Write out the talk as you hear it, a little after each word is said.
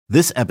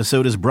This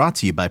episode is brought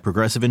to you by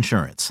Progressive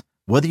Insurance.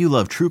 Whether you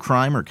love true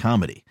crime or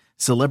comedy,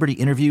 celebrity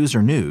interviews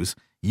or news,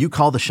 you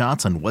call the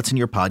shots on what's in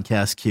your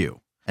podcast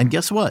queue. And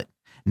guess what?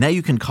 Now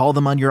you can call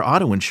them on your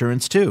auto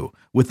insurance too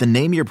with the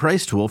Name Your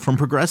Price tool from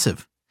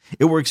Progressive.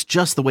 It works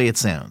just the way it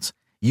sounds.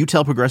 You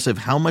tell Progressive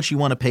how much you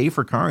want to pay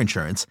for car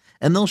insurance,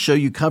 and they'll show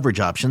you coverage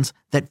options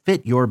that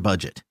fit your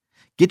budget.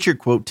 Get your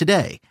quote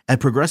today at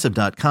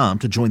Progressive.com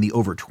to join the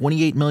over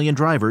 28 million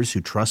drivers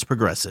who trust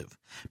Progressive.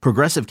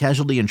 Progressive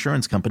Casualty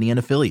Insurance Company and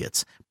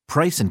Affiliates.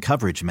 Price and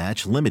coverage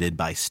match limited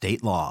by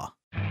state law.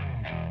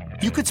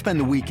 You could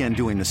spend the weekend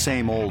doing the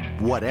same old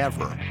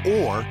whatever,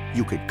 or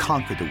you could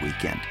conquer the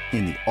weekend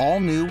in the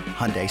all-new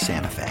Hyundai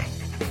Santa Fe.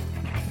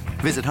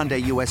 Visit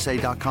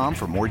HyundaiUSA.com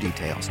for more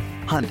details.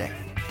 Hyundai,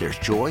 there's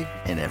joy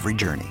in every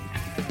journey.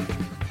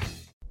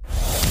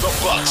 The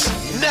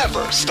Bucks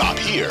never stop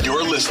here.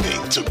 You're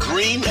listening to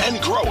Green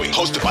and Growing,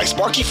 hosted by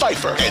Sparky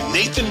Fifer and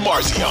Nathan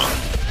Marzion.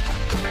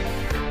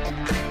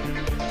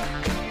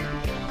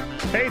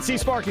 Hey,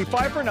 it's Sparky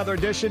Fifer, another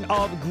edition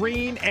of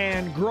Green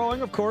and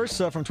Growing, of course,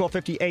 from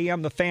 12:50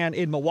 a.m. The Fan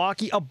in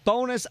Milwaukee. A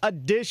bonus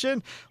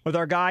edition with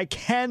our guy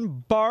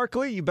Ken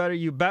Barkley. You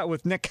bet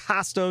with Nick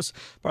Costos,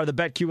 part of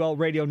the BetQL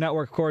Radio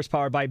Network, of course,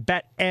 powered by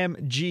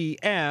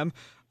BetMGM.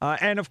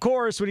 And, of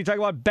course, when you talk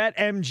about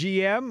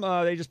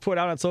BetMGM, they just put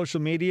out on social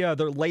media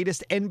their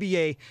latest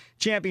NBA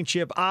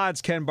championship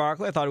odds, Ken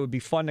Barkley. I thought it would be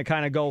fun to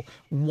kind of go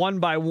one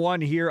by one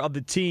here of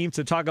the teams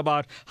to talk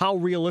about how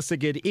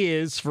realistic it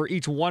is for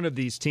each one of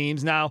these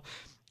teams. Now,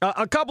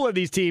 a couple of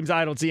these teams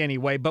I don't see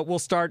anyway, but we'll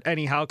start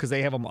anyhow because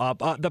they have them up.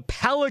 The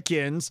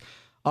Pelicans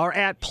are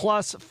at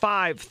plus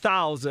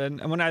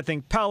 5,000. And when I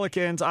think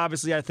Pelicans,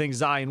 obviously I think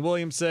Zion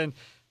Williamson.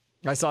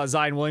 I saw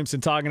Zion Williamson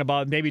talking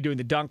about maybe doing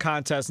the dunk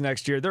contest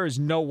next year. There is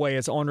no way,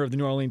 as owner of the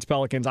New Orleans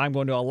Pelicans, I'm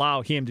going to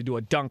allow him to do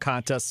a dunk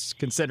contest,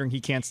 considering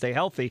he can't stay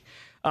healthy.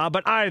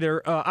 But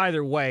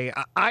either way,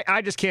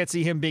 I just can't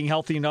see him being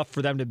healthy enough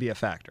for them to be a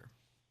factor.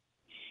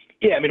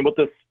 Yeah, I mean,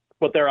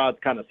 what their odds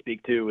kind of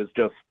speak to is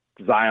just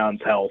Zion's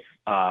health.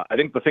 I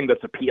think the thing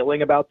that's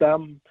appealing about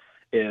them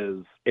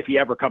is if he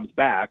ever comes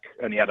back,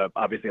 and he had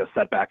obviously a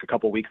setback a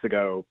couple weeks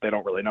ago, they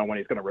don't really know when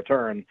he's going to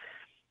return.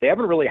 They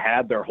haven't really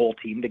had their whole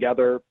team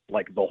together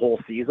like the whole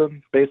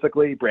season,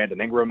 basically. Brandon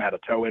Ingram had a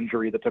toe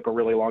injury that took a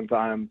really long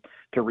time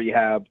to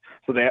rehab.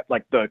 So they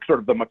like the sort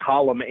of the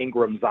McCollum,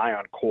 Ingram,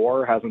 Zion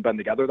core hasn't been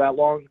together that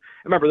long.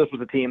 Remember, this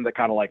was a team that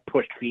kind of like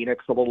pushed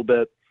Phoenix a little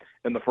bit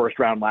in the first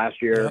round last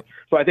year. Yep.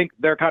 So I think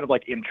they're kind of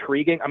like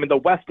intriguing. I mean, the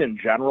West in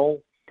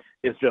general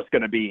is just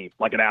going to be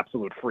like an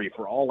absolute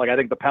free-for-all. Like I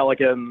think the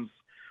Pelicans,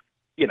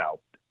 you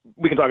know,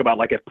 we can talk about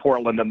like if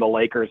Portland and the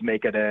Lakers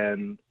make it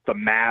in, the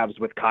Mavs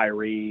with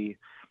Kyrie,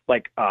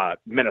 like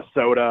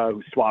Minnesota,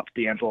 who swapped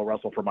D'Angelo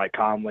Russell for Mike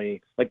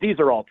Conley. Like these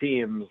are all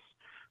teams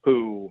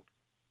who,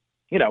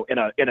 you know,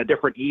 in a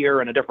different year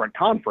and a different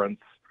conference,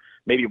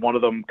 maybe one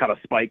of them kind of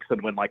spikes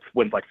and wins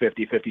like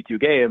 50, 52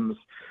 games.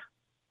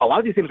 A lot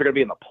of these teams are going to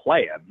be in the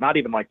play-in, not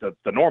even like the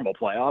normal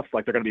playoffs.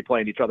 Like they're going to be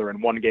playing each other in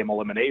one-game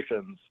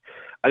eliminations.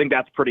 I think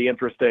that's pretty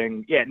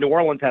interesting. Yeah, New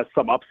Orleans has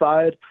some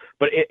upside,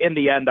 but in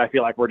the end, I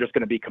feel like we're just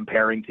going to be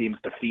comparing teams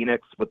to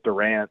Phoenix with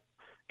Durant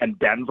and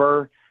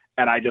Denver.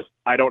 And I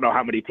don't know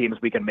how many teams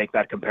we can make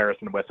that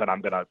comparison with, and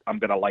I'm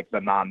gonna like the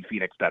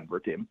non-Phoenix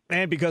Denver team.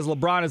 And because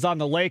LeBron is on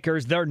the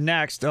Lakers, they're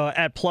next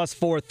at plus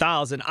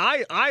 4,000.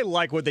 I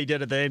like what they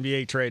did at the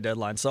NBA trade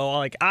deadline. So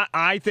like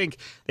I think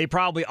they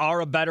probably are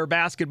a better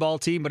basketball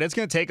team, but it's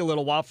going to take a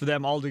little while for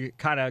them all to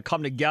kind of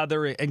come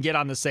together and get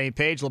on the same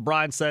page.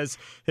 LeBron says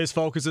his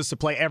focus is to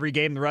play every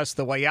game the rest of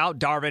the way out.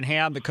 Darvin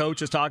Ham, the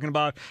coach, is talking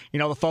about, you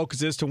know, the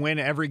focus is to win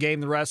every game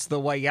the rest of the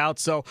way out.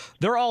 So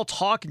they're all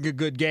talking a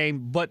good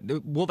game, but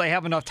will they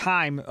have enough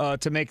time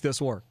to make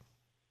this work?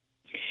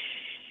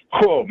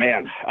 Oh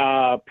man.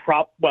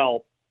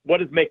 What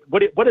does make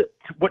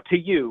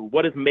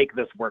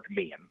this work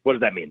mean? What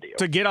does that mean to you?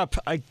 To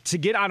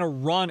get on a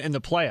run in the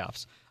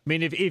playoffs. I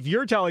mean, if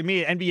you're telling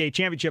me NBA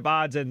championship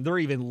odds, and they're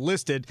even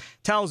listed,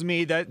 tells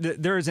me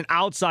that there is an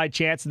outside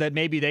chance that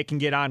maybe they can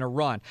get on a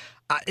run.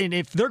 And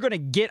if they're going to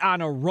get on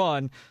a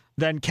run,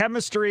 then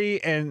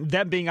chemistry and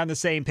them being on the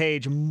same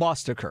page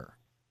must occur.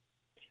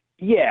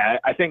 Yeah,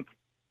 I think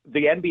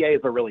the NBA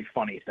is a really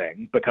funny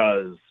thing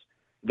because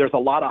there's a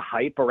lot of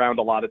hype around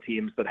a lot of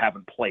teams that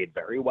haven't played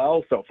very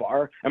well so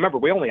far. I remember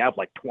we only have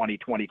like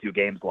 22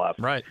 games left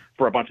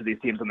for a bunch of these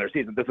teams in their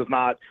season. This is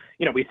not,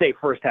 you know, we say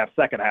first half,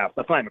 second half.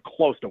 That's not even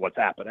close to what's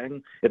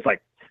happening. It's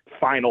like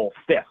final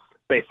fifth,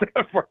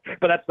 basically.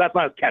 But that's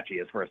not as catchy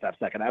as first half,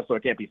 second half, so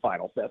it can't be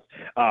final fifth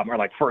or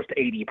like first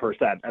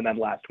 80% and then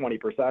last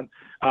 20%.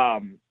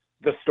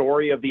 The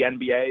story of the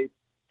NBA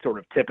sort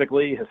of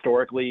typically,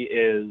 historically,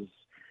 is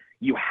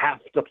you have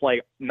to play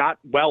not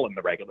well in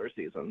the regular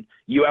season.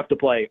 You have to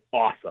play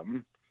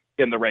awesome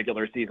in the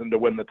regular season to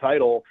win the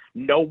title.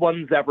 No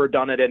one's ever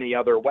done it any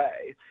other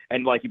way.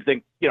 And like, you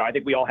think, you know, I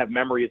think we all have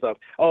memories of,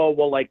 oh,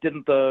 well, like,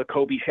 didn't the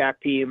Kobe Shaq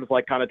teams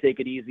like kind of take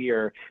it easy,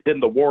 or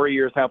didn't the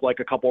Warriors have like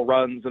a couple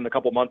runs in a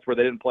couple months where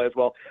they didn't play as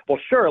well? Well,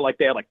 sure. Like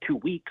they had like 2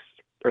 weeks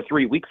or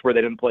 3 weeks where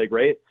they didn't play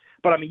great,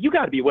 But, I mean, you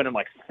got to be winning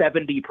like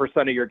 70%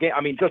 of your game. I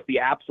mean, just the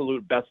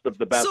absolute best of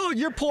the best so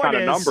your point kind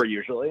of is, number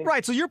usually.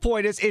 Right, so your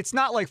point is it's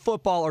not like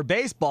football or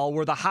baseball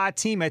where the hot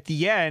team at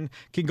the end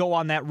can go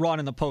on that run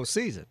in the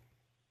postseason.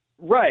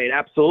 Right,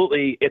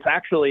 absolutely. It's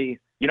actually,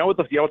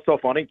 what's so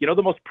funny? You know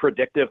the most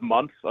predictive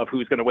month of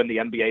who's going to win the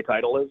NBA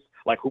title is?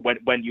 Like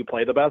when you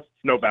play the best?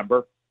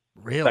 November.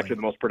 Really? It's actually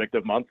the most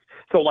predictive month.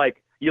 So,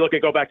 like, you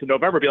go back to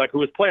November, be like,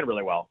 who is playing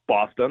really well?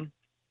 Boston,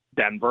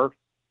 Denver.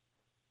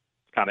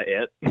 Kind of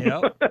it.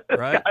 Yep,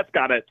 right. That's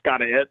kind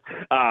of it.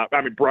 I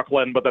mean,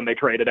 Brooklyn, but then they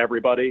traded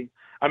everybody.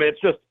 I mean,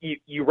 it's just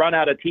you run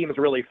out of teams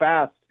really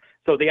fast.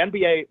 So the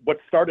NBA, what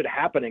started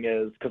happening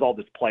is because all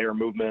this player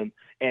movement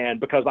and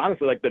because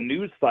honestly, like the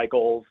news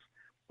cycles,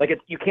 like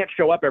you can't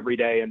show up every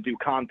day and do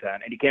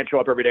content, and you can't show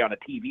up every day on a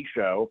TV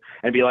show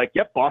and be like,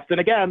 yep, Boston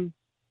again,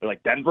 or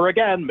like Denver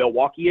again,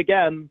 Milwaukee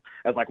again,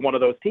 as like one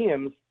of those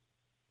teams.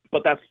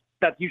 But that's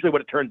usually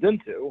what it turns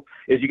into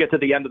is you get to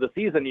the end of the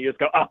season and you just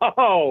go,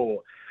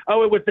 oh,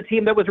 it was the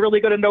team that was really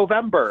good in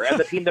November and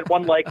the team that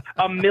won like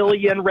 1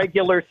 million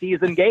regular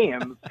season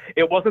games.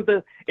 It wasn't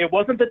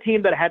the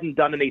team that hadn't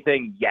done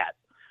anything yet.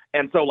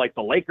 And so like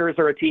the Lakers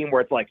are a team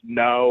where it's like,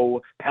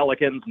 no,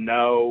 Pelicans,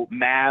 no,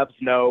 Mavs,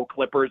 no,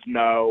 Clippers,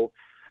 no.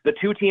 The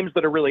two teams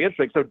that are really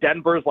interesting. So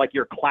Denver's like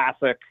your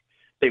classic,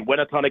 they win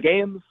a ton of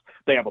games.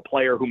 They have a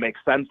player who makes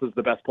sense as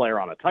the best player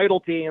on a title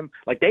team.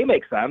 Like they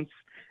make sense.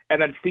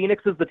 And then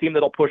Phoenix is the team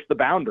that'll push the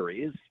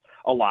boundaries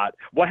a lot.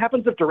 What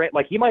happens if Durant,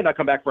 like he might not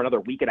come back for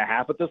another week and a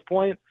half at this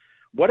point.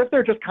 What if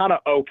they're just kind of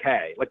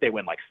okay? Like they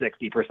win like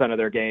 60% of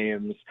their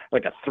games,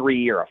 like a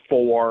 3 or a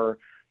 4.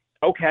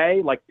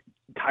 Okay. Like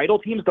title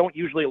teams don't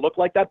usually look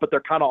like that, but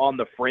they're kind of on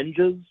the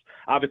fringes.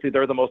 Obviously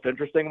they're the most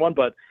interesting one,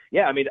 but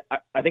yeah, I mean,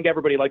 I think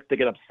everybody likes to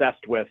get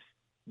obsessed with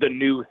the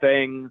new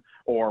thing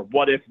or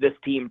what if this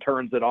team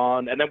turns it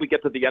on? And then we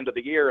get to the end of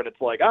the year and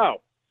it's like,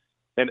 oh,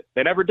 and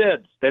they never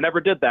did. They never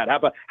did that.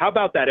 How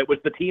about that? It was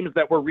the teams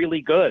that were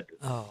really good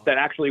that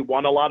actually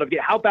won a lot of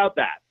games. How about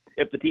that?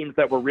 If the teams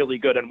that were really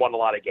good and won a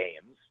lot of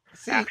games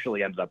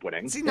actually ends up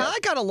winning. Now I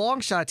got a long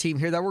shot team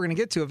here that we're going to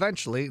get to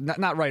eventually.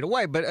 Not right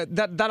away, but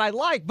that I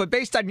like. But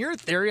based on your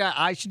theory,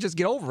 I should just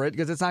get over it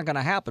because it's not going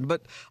to happen.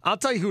 But I'll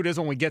tell you who it is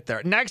when we get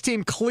there. Next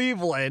team,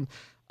 Cleveland.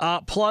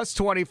 Plus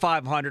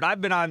 2,500. I've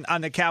been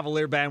on the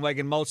Cavalier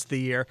bandwagon most of the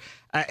year.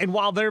 And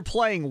while they're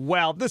playing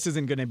well, this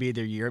isn't going to be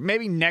their year.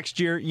 Maybe next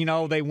year,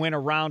 they win a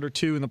round or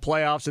two in the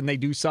playoffs and they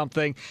do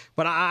something.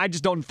 But I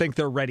just don't think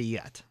they're ready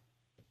yet.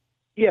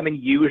 Yeah, I mean,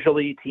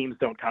 usually teams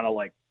don't kind of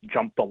like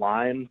jump the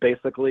line,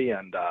 basically,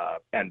 and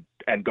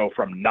go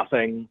from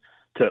nothing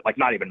to like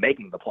not even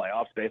making the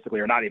playoffs,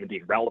 basically, or not even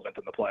being relevant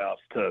in the playoffs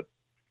to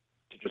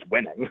just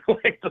winning.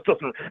 Like this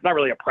doesn't not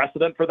really a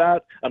precedent for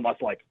that unless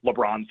like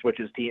LeBron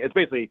switches team. It's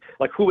basically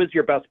like who is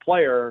your best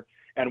player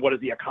and what has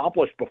he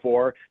accomplished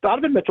before?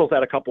 Donovan Mitchell's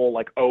had a couple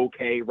like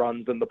okay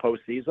runs in the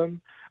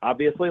postseason.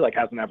 Obviously, like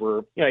hasn't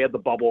ever he had the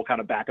bubble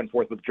kind of back and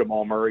forth with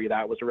Jamal Murray.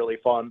 That was really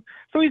fun.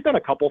 So he's done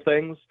a couple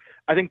things.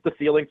 I think the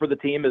ceiling for the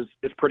team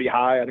is pretty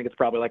high. I think it's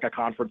probably like a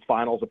conference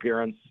finals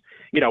appearance,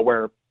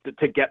 where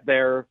to get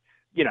there,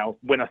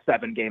 win a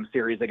 7-game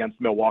series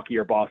against Milwaukee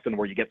or Boston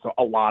where you get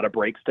a lot of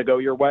breaks to go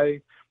your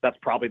way. That's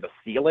probably the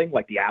ceiling,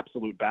 like the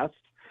absolute best.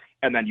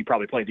 And then you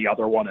probably play the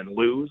other one and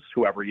lose,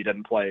 whoever you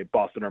didn't play,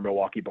 Boston or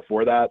Milwaukee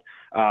before that.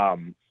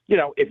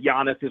 If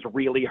Giannis is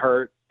really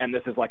hurt and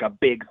this is like a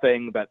big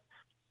thing that,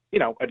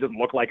 it doesn't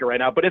look like it right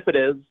now, but if it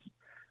is,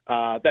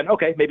 then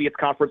okay, maybe it's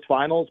conference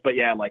finals. But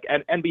yeah, like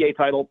an NBA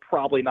title,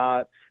 probably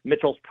not.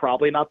 Mitchell's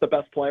probably not the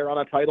best player on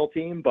a title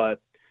team,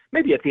 but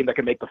maybe a team that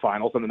can make the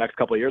finals in the next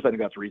couple of years. I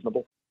think that's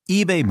reasonable.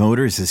 eBay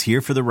Motors is here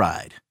for the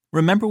ride.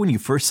 Remember when you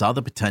first saw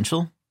the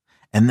potential?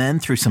 And then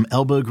through some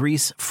elbow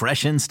grease,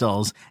 fresh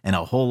installs, and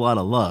a whole lot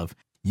of love,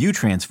 you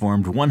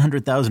transformed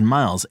 100,000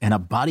 miles and a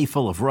body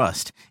full of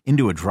rust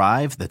into a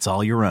drive that's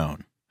all your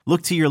own.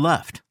 Look to your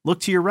left. Look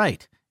to your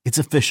right. It's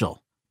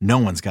official. No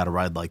one's got a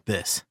ride like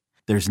this.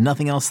 There's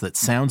nothing else that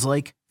sounds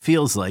like,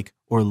 feels like,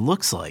 or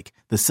looks like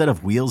the set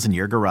of wheels in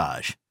your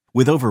garage.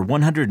 With over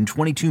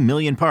 122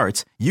 million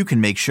parts, you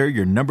can make sure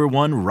your number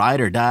one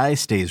ride or die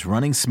stays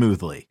running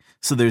smoothly.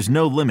 So there's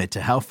no limit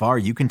to how far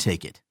you can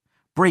take it.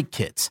 Brake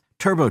kits,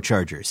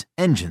 turbochargers,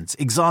 engines,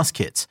 exhaust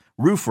kits,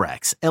 roof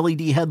racks,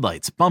 LED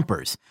headlights,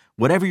 bumpers,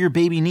 whatever your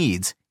baby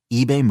needs,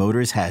 eBay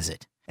Motors has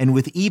it. And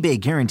with eBay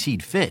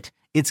Guaranteed Fit,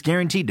 it's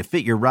guaranteed to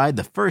fit your ride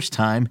the first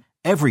time,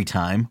 every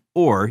time,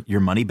 or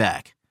your money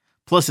back.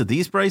 Plus at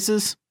these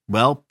prices,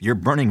 well, you're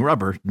burning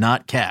rubber,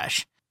 not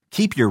cash.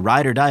 Keep your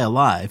ride or die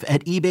alive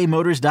at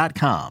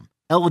ebaymotors.com.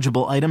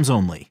 Eligible items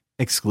only.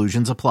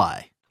 Exclusions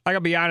apply. I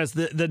gotta be honest,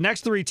 the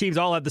next 3 teams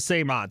all have the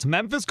same odds.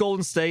 Memphis,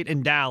 Golden State,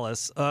 and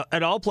Dallas,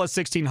 at all plus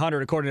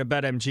 1,600 according to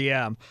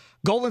BetMGM.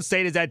 Golden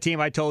State is that team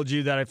I told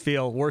you that I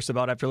feel worse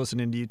about after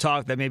listening to you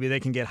talk, that maybe they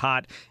can get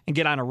hot and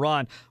get on a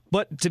run.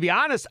 But to be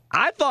honest,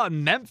 I thought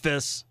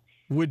Memphis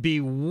would be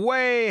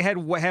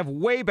have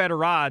way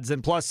better odds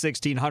than plus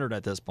 1,600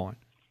 at this point.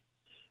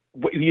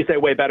 When you say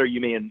way better,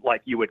 you mean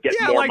like you would get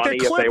more like money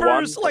the Clippers, if they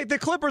won? Like the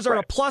Clippers are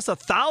Right. a plus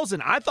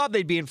 1,000. I thought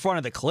they'd be in front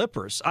of the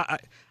Clippers. I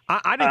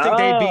didn't think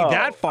they'd be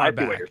that far back.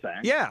 I see what you're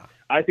saying. Yeah.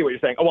 I see what you're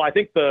saying. Well, I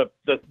think the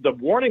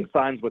warning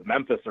signs with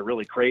Memphis are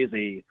really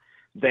crazy.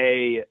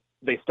 They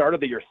started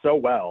the year so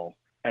well,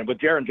 and with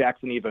Jaren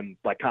Jackson even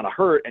like kind of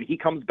hurt, and he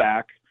comes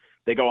back.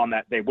 They go on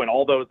that. They win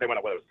all those. They went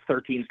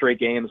 13 straight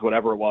games,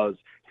 whatever it was.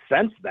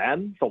 Since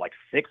then, so like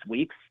 6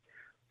 weeks,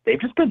 they've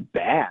just been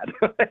bad.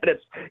 And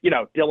it's,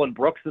 Dylan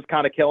Brooks is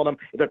kind of killing them.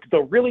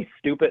 The really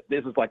stupid,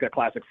 this is like a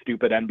classic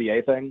stupid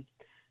NBA thing.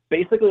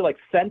 Basically, like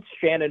since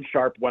Shannon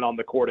Sharp went on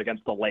the court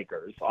against the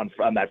Lakers on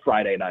that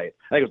Friday night,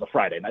 I think it was a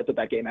Friday night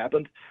that game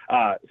happened,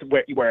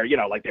 where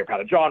like they were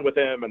kind of jawing with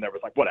him and there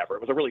was like, whatever.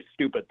 It was a really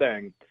stupid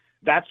thing.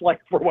 That's like,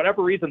 for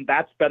whatever reason,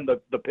 that's been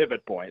the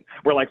pivot point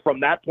where like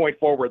from that point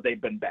forward,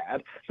 they've been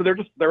bad. So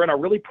they're in a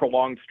really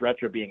prolonged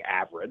stretch of being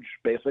average,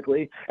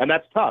 basically. And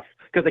that's tough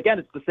because, again,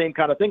 it's the same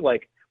kind of thing.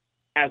 Like,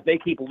 as they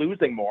keep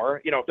losing more,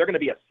 if they're going to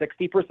be a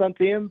 60%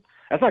 team,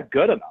 that's not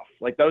good enough.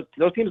 Like those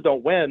teams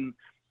don't win.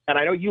 And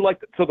I know you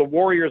so the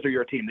Warriors are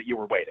your team that you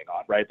were waiting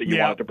on, right? That you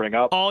wanted to bring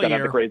up all that year.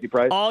 had the crazy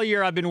price. All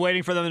year I've been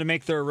waiting for them to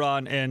make their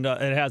run, and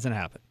it hasn't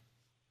happened.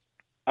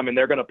 I mean,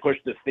 they're going to push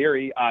this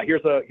theory.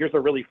 Here's a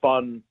really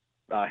fun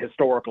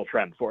historical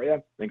trend for you.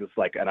 I think it's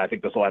and I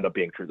think this will end up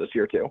being true this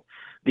year too.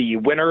 The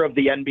winner of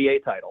the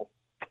NBA title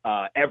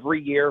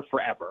every year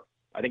forever,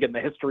 I think in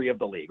the history of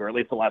the league, or at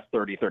least the last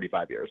 30,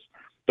 35 years,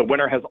 the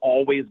winner has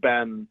always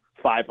been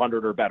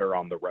 500 or better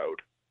on the road.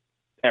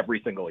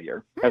 Every single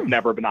year has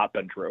never not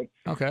been true.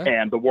 Okay.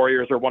 And the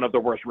Warriors are one of the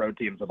worst road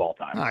teams of all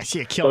time. I see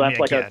it killing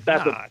me again.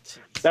 That's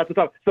a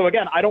tough. So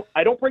again, I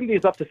don't bring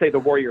these up to say the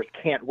Warriors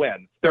can't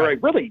win. They're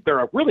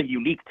a really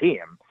unique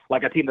team,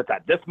 like a team that's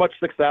had this much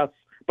success,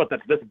 but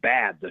that's this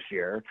bad this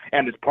year.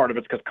 And it's part of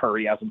it's because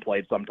Curry hasn't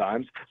played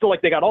sometimes. So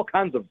like they got all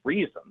kinds of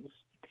reasons.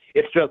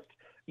 It's just,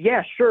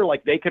 yeah, sure,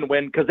 like they can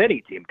win because any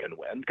team can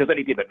win, because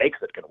any team that makes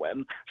it can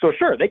win. So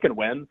sure, they can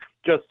win.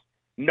 Just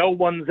no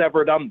one's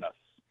ever done this.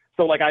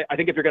 So, like, I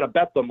think if you're going to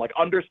bet them, like,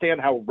 understand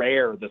how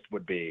rare this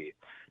would be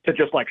to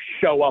just, like,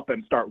 show up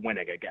and start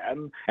winning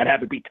again and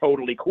have it be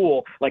totally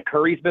cool. Like,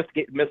 Curry's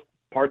missed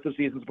parts of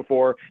seasons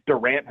before.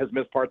 Durant has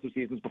missed parts of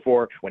seasons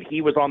before when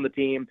he was on the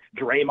team.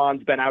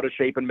 Draymond's been out of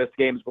shape and missed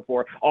games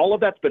before. All of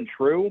that's been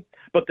true,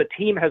 but the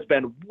team has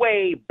been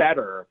way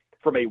better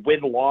from a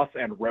win-loss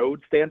and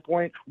road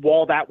standpoint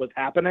while that was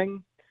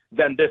happening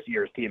than this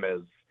year's team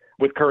is.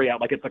 With Curry out,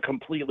 like it's a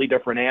completely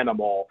different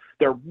animal.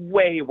 They're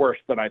way worse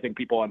than I think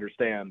people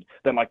understand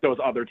than like those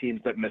other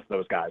teams that miss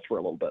those guys for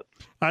a little bit.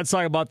 Let's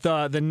talk about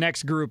the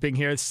next grouping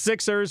here.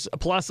 Sixers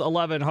plus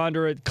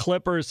 1,100,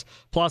 Clippers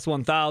plus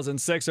 1,000.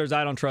 Sixers,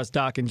 I don't trust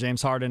Doc and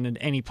James Harden in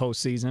any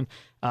postseason,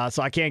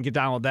 so I can't get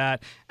down with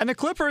that. And the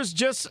Clippers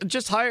just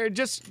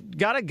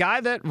got a guy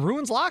that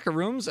ruins locker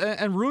rooms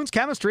and ruins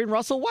chemistry in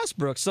Russell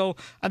Westbrook. So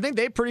I think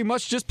they pretty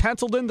much just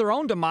penciled in their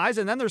own demise.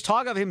 And then there's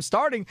talk of him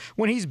starting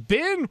when he's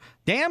been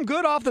damn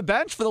good off the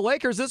bench for the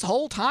Lakers this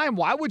whole time.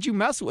 Why would you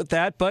mess with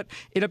that? But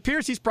it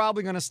appears he's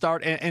probably going to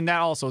start, and that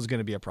also is going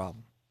to be a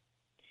problem.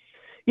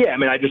 Yeah, I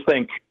mean, I just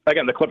think,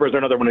 again, the Clippers are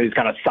another one of these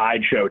kind of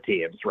sideshow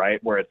teams,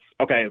 right? Where it's,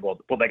 okay, well,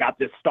 they got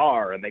this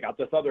star and they got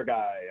this other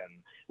guy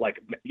and, like,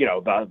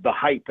 the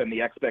hype and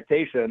the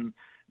expectation.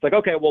 It's like,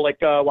 okay, well,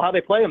 how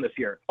they play them this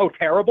year? Oh,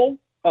 terrible?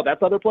 Oh,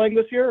 that's how they're playing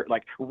this year?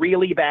 Like,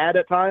 really bad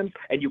at times?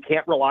 And you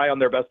can't rely on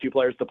their best two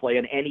players to play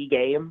in any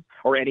game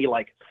or any,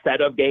 like,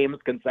 set of games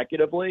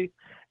consecutively.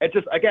 It's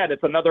just, again,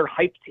 it's another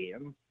hype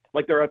team.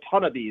 Like, there are a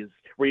ton of these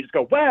where you just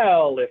go,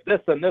 well, if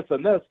this and this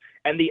and this.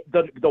 And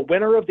the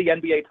winner of the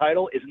NBA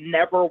title is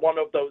never one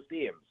of those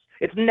teams.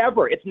 It's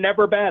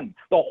never been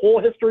the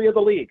whole history of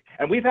the league.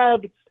 And we've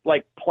had,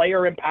 like,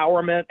 player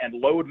empowerment and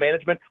load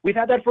management. We've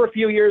had that for a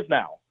few years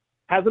now.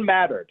 Hasn't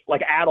mattered,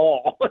 like, at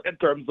all in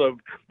terms of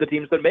the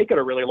teams that make it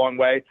a really long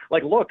way.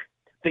 Like, look,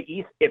 the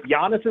East, if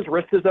Giannis's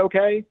wrist is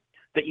okay,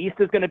 the East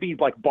is going to be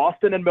like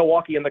Boston and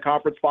Milwaukee in the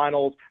conference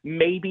finals.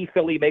 Maybe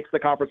Philly makes the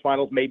conference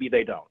finals. Maybe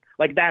they don't.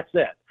 Like, that's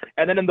it.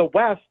 And then in the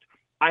West,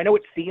 I know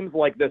it seems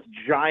like this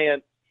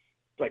giant,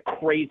 like,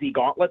 crazy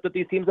gauntlet that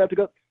these teams have to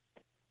go.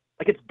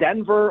 Like, it's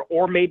Denver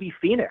or maybe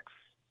Phoenix.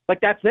 Like,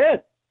 that's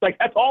it. Like,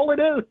 that's all it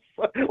is.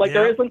 Like,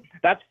 there isn't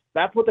 –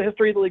 that's what the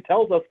history of the league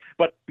tells us,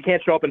 but we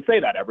can't show up and say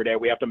that every day.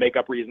 We have to make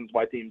up reasons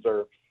why teams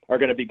are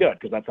going to be good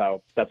because that's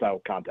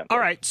how content All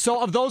works. right,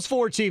 so of those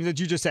four teams that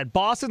you just said,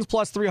 Boston's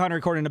plus 300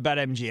 according to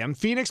BetMGM,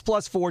 Phoenix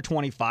plus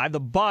 425, the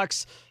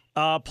Bucks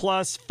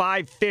plus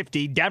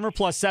 550, Denver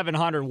plus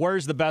 700.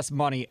 Where's the best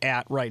money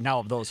at right now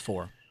of those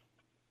four?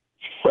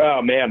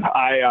 Oh, man.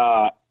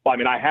 I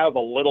have a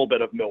little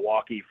bit of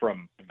Milwaukee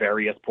from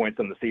various points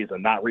in the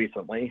season, not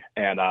recently,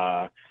 and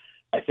I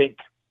think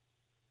 –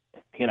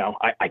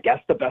 I guess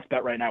the best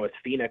bet right now is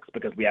Phoenix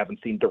because we haven't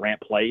seen Durant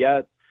play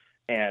yet.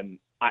 And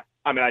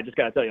I just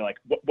got to tell you, like,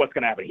 what's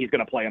going to happen? He's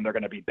going to play and they're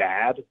going to be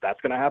bad.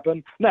 That's going to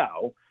happen?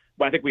 No.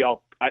 But I think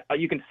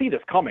you can see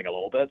this coming a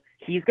little bit.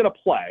 He's going to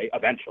play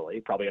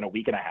eventually, probably in a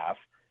week and a half,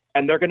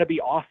 and they're going to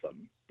be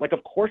awesome. Like,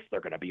 of course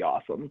they're going to be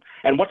awesome.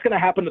 And what's going to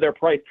happen to their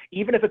price,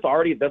 even if it's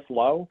already this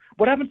low?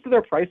 What happens to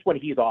their price when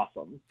he's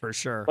awesome? For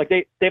sure. Like,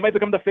 they might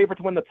become the favorite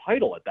to win the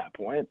title at that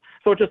point.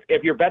 So just,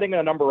 if you're betting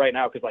a number right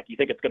now because, like, you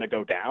think it's going to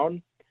go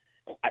down,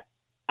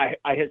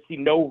 I see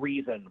no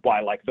reason why,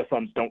 like, the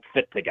Suns don't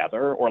fit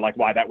together or, like,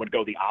 why that would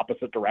go the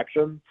opposite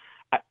direction.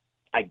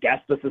 I guess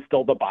this is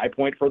still the buy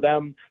point for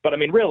them. But, I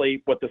mean,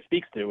 really, what this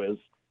speaks to is,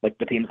 like,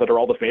 the teams that are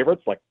all the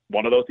favorites, like,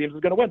 one of those teams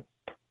is going to win.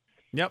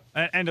 Yep,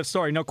 end of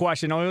story, no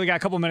question. We only got a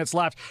couple minutes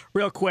left.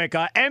 Real quick,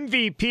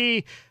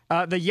 MVP,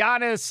 the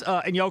Giannis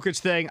and Jokic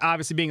thing,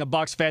 obviously being a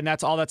Bucks fan,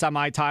 that's all that's on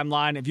my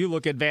timeline. If you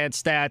look at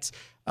advanced stats,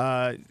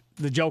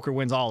 the Joker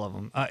wins all of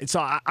them. So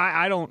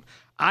I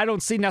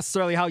don't see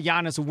necessarily how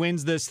Giannis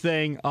wins this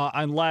thing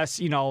unless,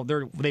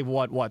 they've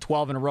won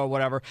 12 in a row,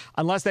 whatever.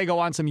 Unless they go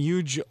on some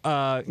huge,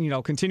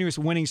 continuous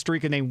winning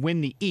streak and they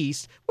win the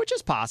East, which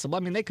is possible. I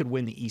mean, they could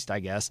win the East,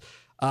 I guess,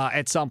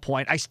 at some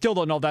point. I still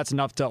don't know if that's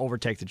enough to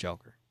overtake the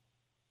Joker.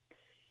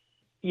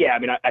 Yeah, I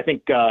mean, I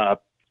think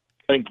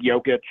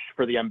Jokic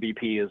for the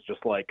MVP is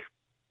just like,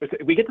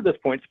 we get to this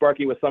point,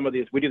 Sparky, with some of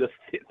these. We do this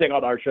thing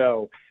on our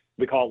show.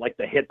 We call it like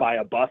the hit by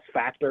a bus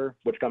factor,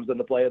 which comes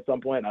into play at some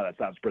point. Now that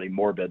sounds pretty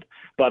morbid,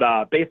 but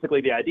basically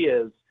the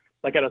idea is,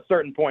 like, at a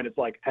certain point, it's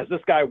like, has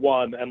this guy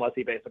won unless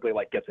he basically,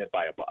 like, gets hit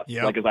by a bus?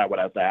 Yep. Like, is that what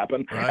has to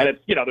happen? Right. And it's,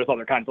 there's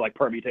other kinds of, like,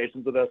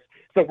 permutations of this.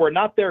 So we're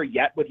not there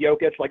yet with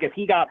Jokic. Like, if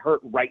he got hurt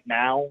right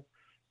now,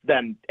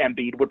 then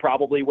Embiid would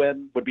probably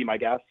win, would be my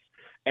guess.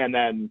 And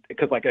then,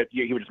 because, like,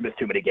 he would just miss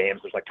too many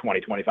games. There's, like,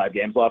 20, 25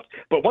 games left.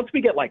 But once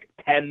we get, like,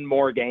 10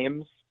 more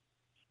games,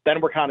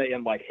 then we're kind of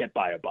in, like, hit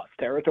by a bus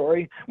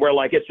territory where,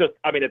 like, it's just,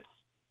 I mean,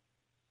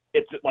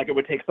 it's like it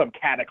would take some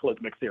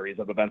cataclysmic series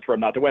of events for him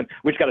not to win.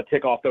 We just got to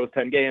tick off those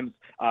 10 games.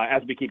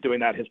 As we keep doing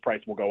that, his price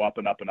will go up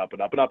and up and up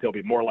and up and up. He'll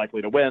be more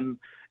likely to win.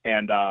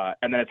 And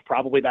then it's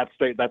probably that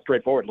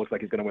straightforward. It looks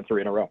like he's going to win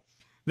 3 in a row.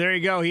 There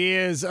you go. He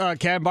is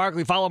Ken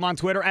Barkley. Follow him on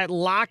Twitter at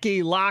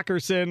Lockie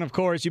Lockerson. Of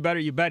course, you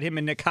bet him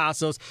and Nick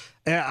Cassos.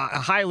 A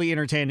highly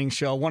entertaining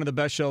show. One of the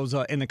best shows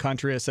in the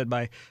country, as said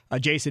by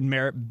Jason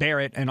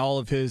Barrett and all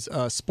of his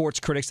sports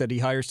critics that he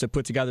hires to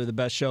put together the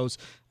best shows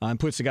and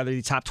puts together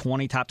the top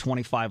 20, top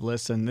 25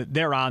 lists. And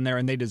they're on there,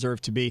 and they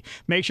deserve to be.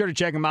 Make sure to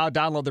check them out.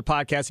 Download their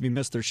podcast if you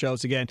missed their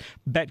shows. Again,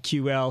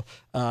 BetQL.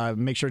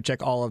 Make sure to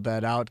check all of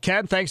that out.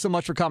 Ken, thanks so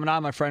much for coming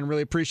on, my friend.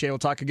 Really appreciate it. We'll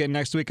talk again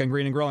next week on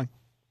Green and Growing.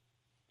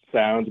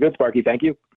 Sounds good, Sparky. Thank you.